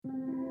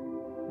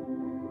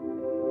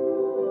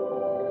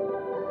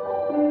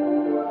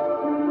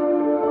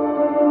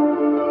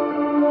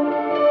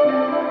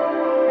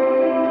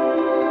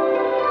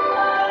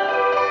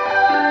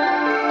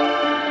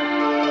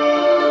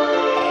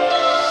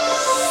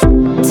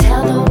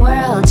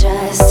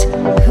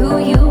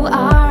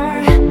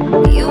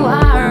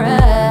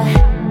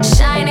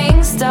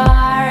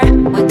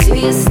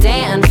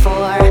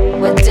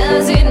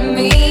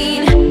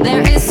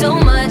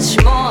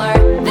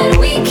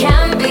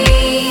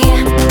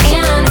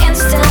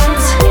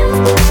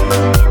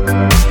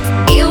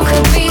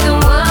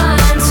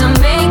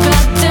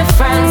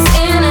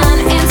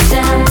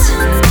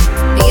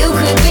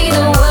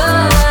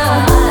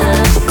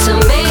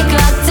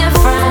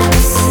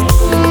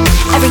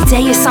Every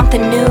day is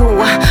something new.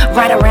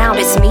 Right around,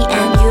 it's me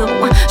and you.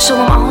 Show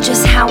them all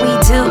just how we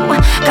do.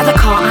 Got the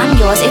call, I'm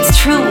yours, it's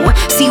true.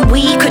 See,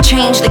 we could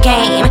change the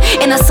game.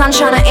 In the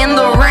sunshine or in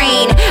the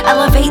rain.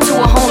 Elevate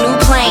to a whole new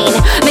plane.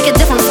 Make a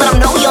difference, let them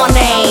know your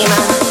name.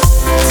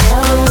 Tell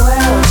the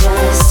world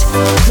just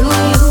who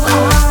you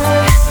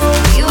are.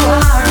 You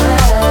are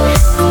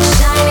a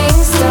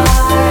shining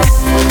star.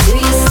 What do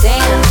you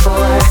stand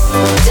for?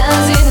 What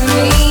does it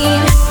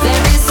mean?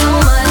 There is so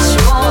much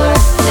more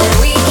that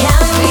we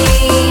can be.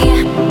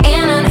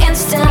 In an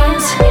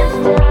instant,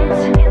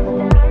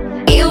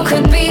 you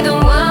could be the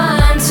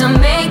one to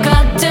make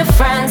a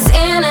difference.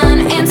 In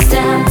an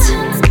instant,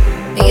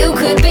 you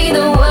could be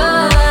the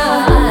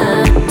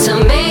one to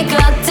make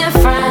a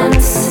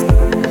difference.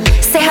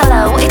 Say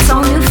hello, it's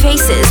all new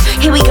faces.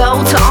 Here we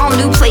go to all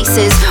new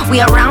places. We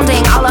are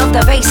rounding all of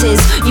the bases.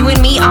 You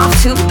and me off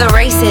to the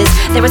races.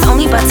 There is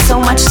only but so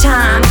much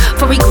time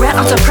for regret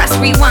or to press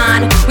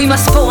rewind. We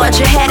must forge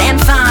ahead and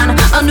find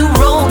a new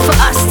road for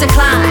us to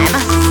climb.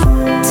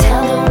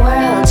 Tell the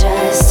world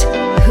just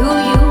who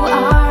you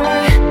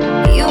are.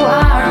 You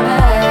are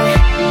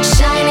a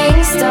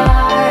shining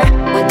star.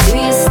 What do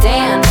you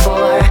stand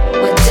for?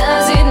 What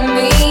does it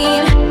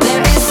mean?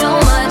 There is so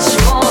much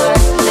more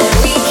that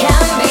we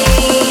can be.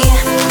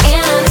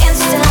 In an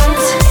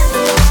instant,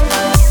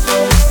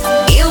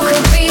 you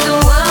could be the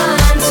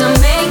one to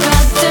make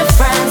a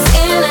difference.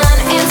 In an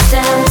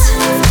instant,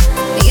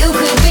 you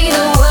could be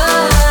the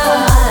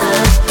one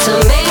to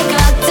make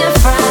a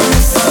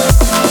difference.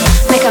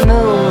 Make a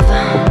move.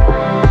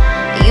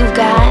 You've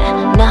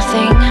got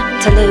nothing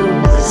to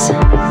lose.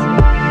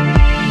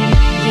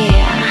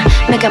 Yeah,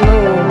 make a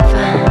move.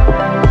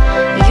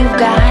 You've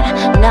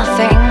got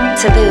nothing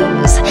to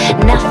lose.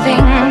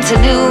 Nothing to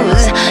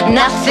lose.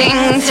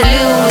 Nothing to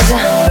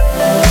lose.